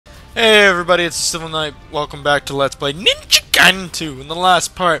Hey everybody, it's TheCivilKnight. Welcome back to Let's Play Ninja Gaiden 2. In the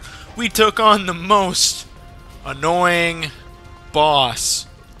last part, we took on the most annoying boss.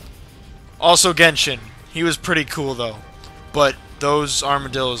 Also Genshin. He was pretty cool though. But those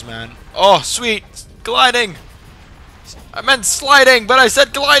armadillos, man. Oh, sweet! Gliding! I meant sliding, but I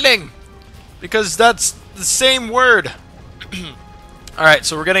said gliding! Because that's the same word. Alright,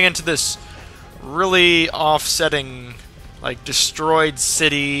 so we're getting into this really offsetting, like, destroyed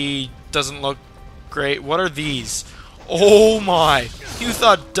city, doesn't look great. What are these? Oh my! You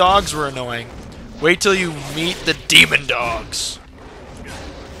thought dogs were annoying. Wait till you meet the demon dogs.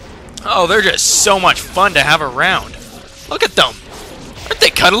 Oh, they're just so much fun to have around. Look at them! Aren't they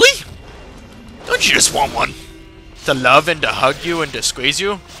cuddly? Don't you just want one? To love and to hug you and to squeeze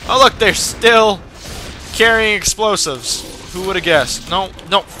you? Oh look, they're still carrying explosives. Who would have guessed? No,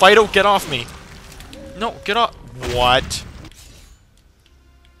 no, Fido, get off me. No, get off. What?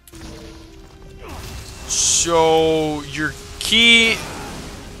 So, your key...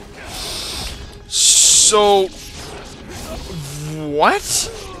 So...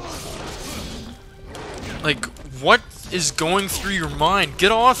 What? Like, what is going through your mind?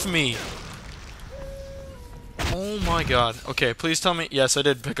 Get off me! Oh my god. Okay, please tell me... Yes, I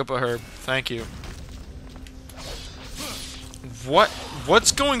did pick up a herb. Thank you.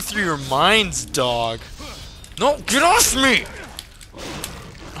 What's going through your minds, dog? No, get off me!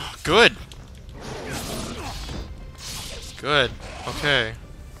 Oh, good. Good. Okay.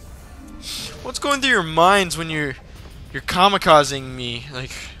 What's going through your minds when you're kamikazing me?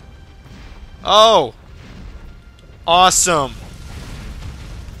 Like, oh, awesome.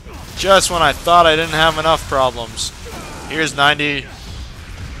 Just when I thought I didn't have enough problems. Here's 90.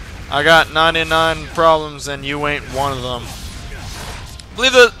 I got 99 problems and you ain't one of them. I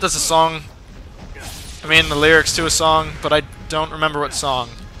believe that's a song. I mean, the lyrics to a song, but I don't remember what song.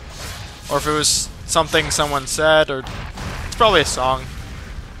 Or if it was something someone said, or... It's probably a song.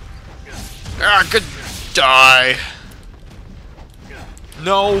 Ah, good die.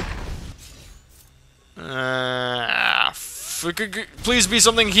 No. Please be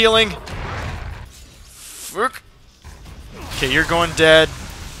something healing. Okay, you're going dead.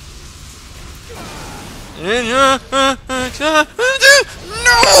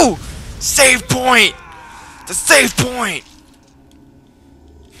 No! Save point! The save point!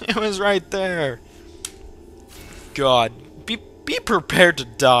 It was right there. God. Be prepared to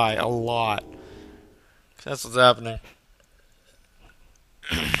die a lot. That's what's happening.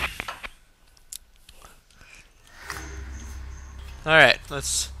 Alright,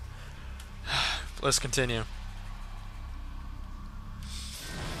 let's continue.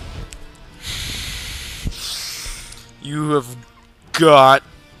 You have got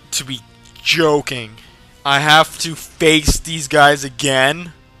to be joking. I have to face these guys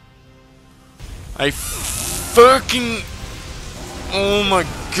again? I fucking... Oh my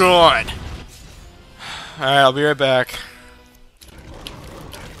god. Alright, I'll be right back.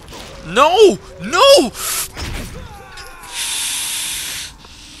 No! No!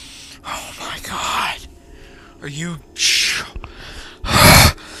 Oh my god. Are you...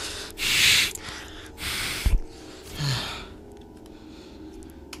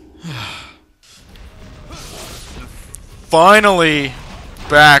 Finally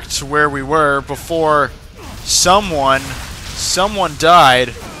back to where we were before someone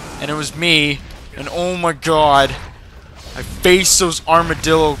died, and it was me, and oh my god, I faced those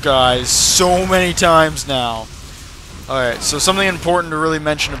armadillo guys so many times now. Alright, so something important to really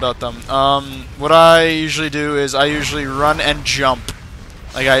mention about them. What I usually do is I usually run and jump.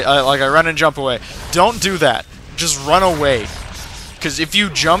 Like I run and jump away. Don't do that. Just run away. Because if you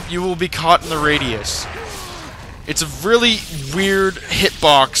jump, you will be caught in the radius. It's a really weird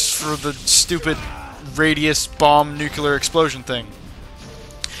hitbox for the stupid radius bomb nuclear explosion thing.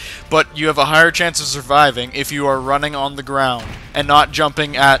 But you have a higher chance of surviving if you are running on the ground and not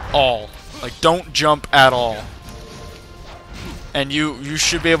jumping at all. Like, don't jump at all. And you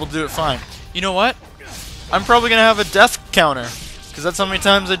should be able to do it fine. You know what? I'm probably going to have a death counter, because that's how many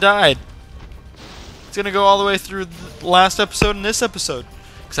times I died. It's going to go all the way through the last episode and this episode.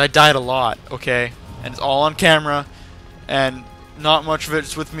 Because I died a lot, okay? And it's all on camera, and not much of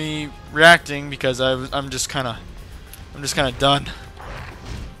it's with me reacting because I'm just kind of done.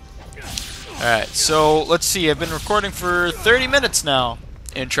 All right, so let's see. I've been recording for 30 minutes now.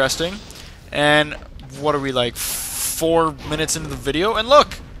 Interesting. And what are we, like 4 minutes into the video? And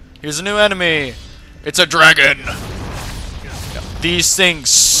look, here's a new enemy. It's a dragon. These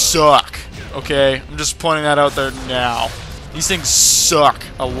things suck. Okay, I'm just pointing that out there now. These things suck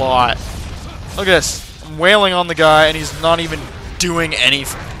a lot. Look at this. I'm wailing on the guy, and he's not even doing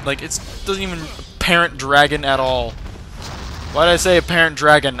anything. Like, it doesn't even apparent dragon at all. Why did I say apparent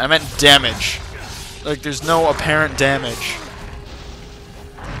dragon? I meant damage. Like, there's no apparent damage.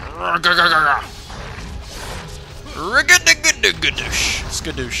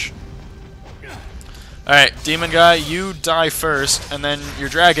 Skadoosh. Alright, demon guy, you die first, and then your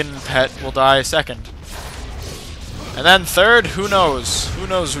dragon pet will die second. And then third, who knows? Who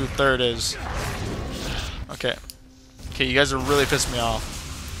knows who third is? Okay. Okay, you guys are really pissing me off.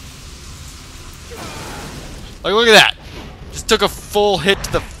 Like, look at that! Just took a full hit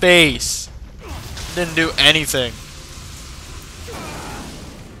to the face. Didn't do anything.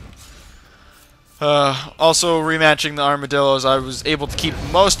 Also, rematching the armadillos, I was able to keep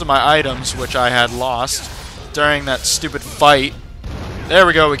most of my items, which I had lost during that stupid fight. There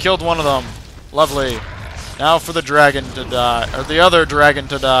we go, we killed one of them. Lovely. Now for the dragon to die, or the other dragon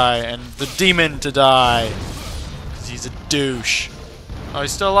to die, and the demon to die. Because he's a douche. Oh,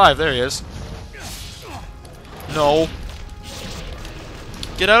 he's still alive. There he is. No.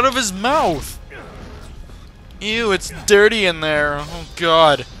 Get out of his mouth. Ew, it's dirty in there. Oh,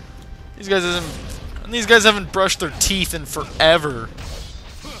 God. These guys haven't brushed their teeth in forever.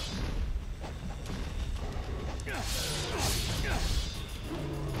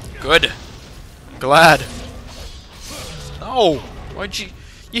 Good. I'm glad. No! Why'd you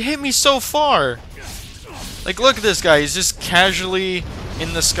hit me so far? Like, look at this guy. He's just casually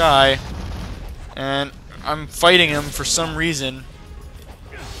in the sky. And I'm fighting him for some reason.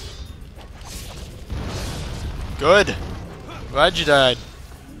 Good. Glad you died.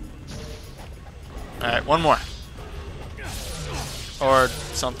 Alright, one more. Or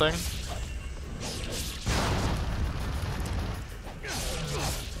something.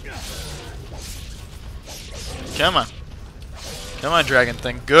 Come on. Come on, dragon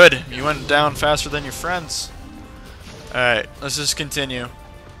thing. Good. You went down faster than your friends. Alright, let's just continue.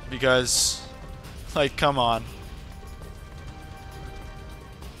 Because, like, come on.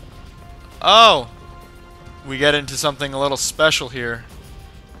 Oh! We get into something a little special here.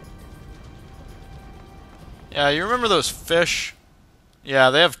 Yeah, you remember those fish?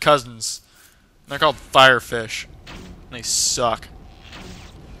 Yeah, they have cousins. They're called firefish. They suck.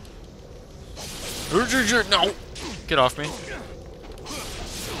 No! Get off me.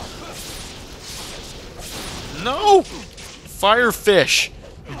 No! Firefish!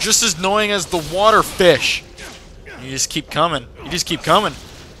 You're just as annoying as the water fish. You just keep coming. You just keep coming.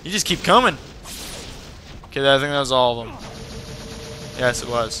 You just keep coming. Okay, I think that was all of them. Yes, it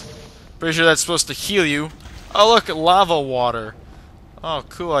was. Pretty sure that's supposed to heal you. Oh, look, lava water. Oh,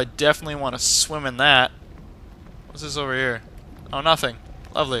 cool. I definitely want to swim in that. What's this over here? Oh, nothing.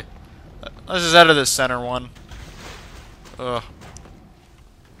 Lovely. Let's just out of this center one. Ugh.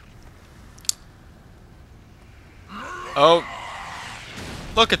 Oh.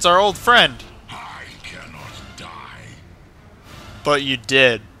 Look, it's our old friend. I cannot die. But you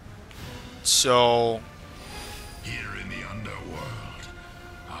did. So... Here in the underworld,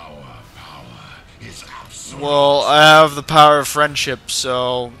 our power is absolute. Well, I have the power of friendship,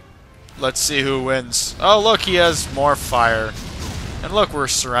 so... let's see who wins. Oh, look, he has more fire. And look, we're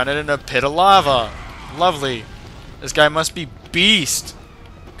surrounded in a pit of lava. Lovely. This guy must be beast.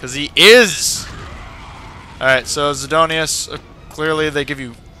 Because he is! Alright, so Zidonius, clearly they give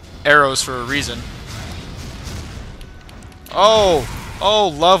you arrows for a reason. Oh! Oh,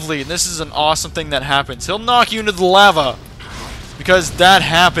 lovely. This is an awesome thing that happens. He'll knock you into the lava. Because that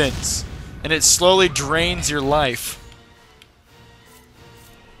happens. And it slowly drains your life.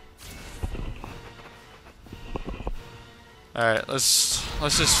 Alright, let's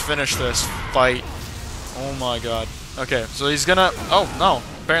just finish this fight. Oh my god. Okay, so he's gonna... oh, no.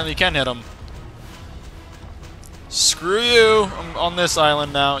 Apparently you can hit him. Screw you! I'm on this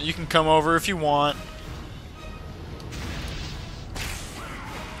island now. You can come over if you want.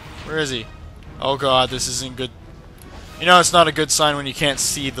 Where is he? Oh god, this isn't good. You know it's not a good sign when you can't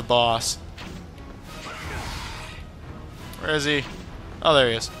see the boss. Where is he? Oh, there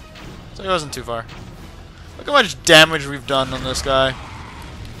he is. So he wasn't too far. Look how much damage we've done on this guy.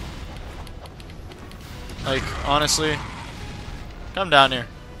 Like, honestly. Come down here.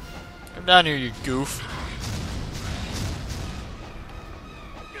 Come down here, you goof.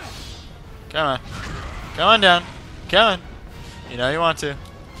 Come on. Come on down. Come on. You know you want to.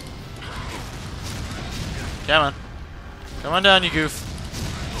 Come on. Come on down, you goof.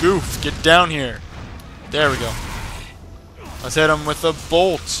 Goof, get down here. There we go. Let's hit him with a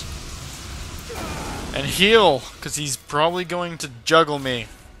bolt. And heal, because he's probably going to juggle me.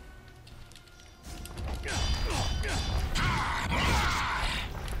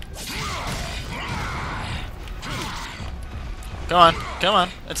 Come on. Come on.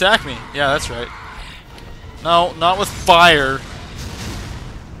 Attack me. Yeah, that's right. No, not with fire.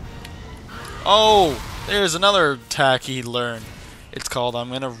 Oh, there's another attack he learned. It's called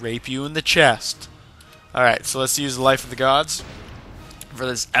I'm gonna rape you in the chest. Alright, so let's use the Life of the Gods for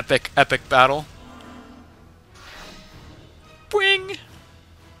this epic battle. Boing!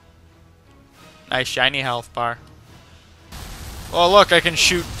 Nice shiny health bar. Oh look, I can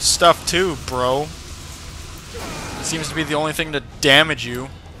shoot stuff too, bro. It seems to be the only thing to damage you.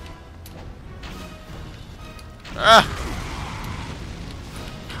 Ah!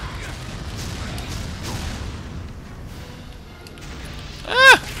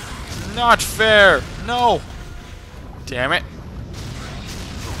 Ah! Not fair! No! Damn it.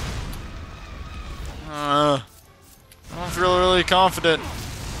 I don't feel really confident.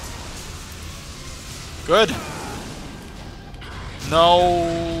 Good.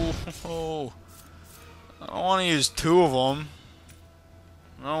 No. I don't want to use two of them.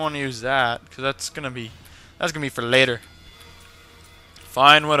 I don't want to use that because that's gonna be for later.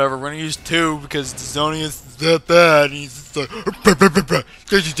 Fine, whatever. We're gonna use two because Zonius is that bad. And he's just like,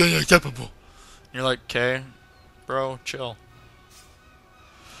 this is unacceptable. And you're like, okay, bro, chill.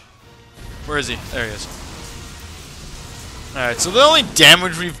 Where is he? There he is. Alright, so the only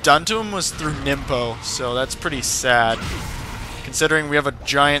damage we've done to him was through Nimpo, so that's pretty sad. Considering we have a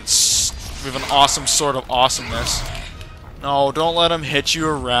giant, we have an awesome sword of awesomeness. No, don't let him hit you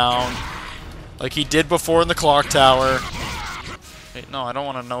around like he did before in the clock tower. Wait, no, I don't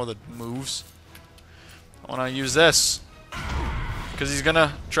want to know the moves. I want to use this. Because he's going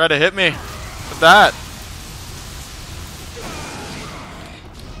to try to hit me with that.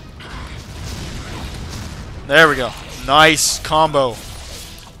 There we go. Nice combo.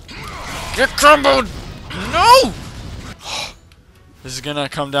 Get comboed! No! This is gonna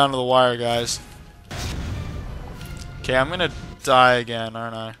come down to the wire, guys. Okay, I'm gonna die again,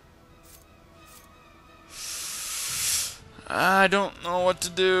 aren't I? I don't know what to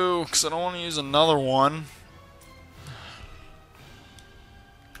do, because I don't want to use another one.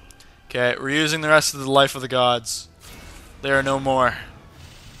 Okay, we're using the rest of the Life of the Gods. There are no more.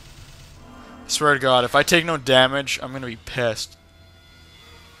 I swear to God, if I take no damage, I'm gonna be pissed.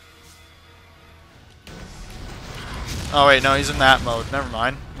 Oh wait, no, he's in that mode. Never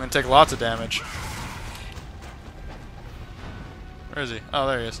mind. I'm gonna take lots of damage. Where is he? Oh,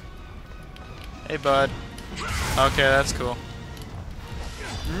 there he is. Hey, bud. Okay, that's cool.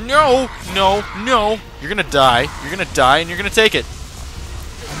 No! No! No! You're gonna die. You're gonna die, and you're gonna take it.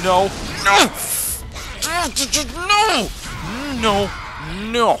 No! No! No! No!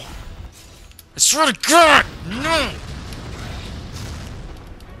 No! I swear to God! No!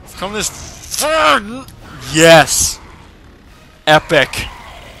 Come this far! Yes! Epic.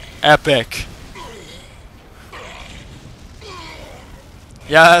 Epic.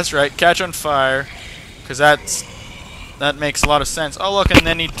 Yeah, that's right. Catch on fire. Because that makes a lot of sense. Oh, look, and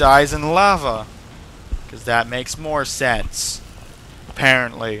then he dies in lava. Because that makes more sense.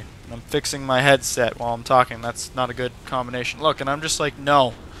 Apparently. I'm fixing my headset while I'm talking. That's not a good combination. Look, and I'm just like,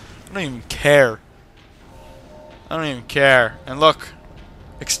 no. I don't even care. I don't even care. And look.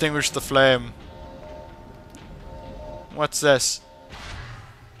 Extinguish the flame. What's this?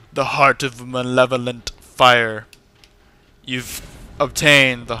 The heart of malevolent fire. You've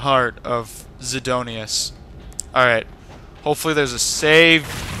obtained the heart of Zidonius. Alright. Hopefully there's a save.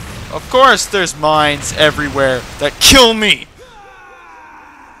 Of course there's mines everywhere that kill me!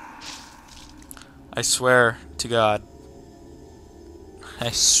 I swear to God. I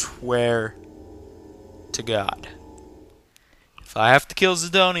swear to God. If I have to kill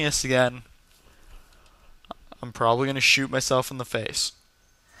Zidonius again, I'm probably going to shoot myself in the face.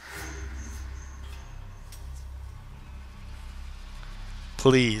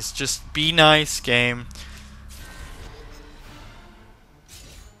 Please, just be nice, game.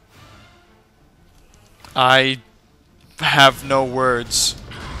 I have no words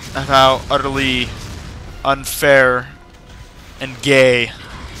of how utterly unfair and gay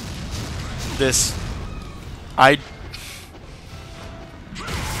this... I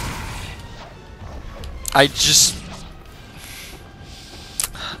just...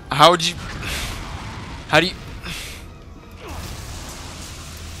 How do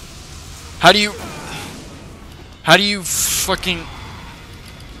you fucking...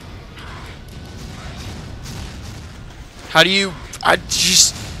 I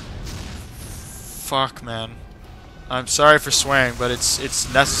just... Fuck, man. I'm sorry for swearing, but it's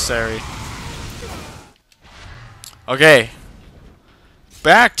necessary. Okay.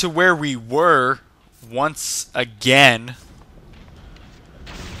 Back to where we were once again.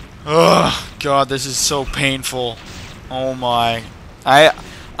 Ugh, God, this is so painful. Oh my.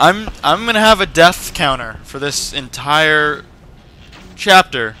 I'm gonna have a death counter for this entire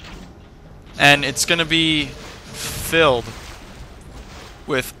chapter, and it's gonna be filled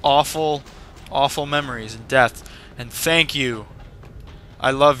with awful, awful memories and death. And thank you.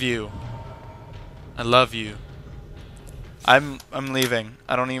 I love you. I love you. I'm leaving.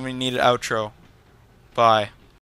 I don't even need an outro. Bye.